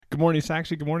morning,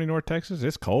 Saxy. Good morning, North Texas.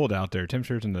 It's cold out there.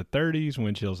 Temperatures in the 30s,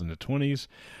 wind chills in the 20s.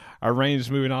 Our rain is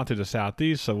moving on to the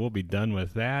southeast, so we'll be done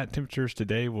with that. Temperatures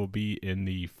today will be in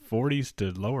the 40s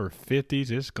to lower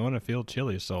 50s. It's going to feel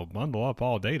chilly, so bundle up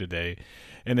all day today.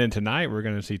 And then tonight, we're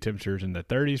going to see temperatures in the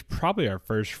 30s, probably our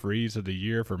first freeze of the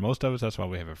year for most of us. That's why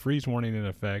we have a freeze warning in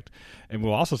effect. And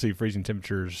we'll also see freezing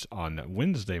temperatures on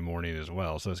Wednesday morning as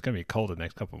well, so it's going to be cold the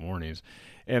next couple of mornings.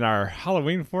 And our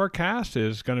Halloween forecast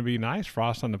is going to be nice,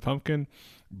 frost on the pumpkin,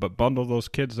 but bundle those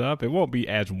kids up. It won't be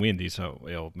as windy, so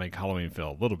it'll make Halloween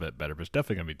feel a little bit better, but it's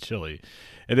definitely going to be chilly.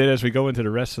 And then as we go into the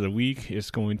rest of the week,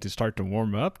 it's going to start to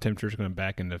warm up. Temperatures going to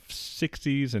back in the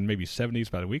 60s and maybe 70s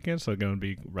by the weekend, so it's going to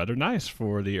be rather nice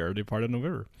for the early part of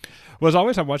November. Well, as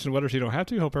always, I'm watching the weather so you don't have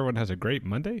to. Hope everyone has a great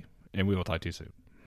Monday, and we will talk to you soon.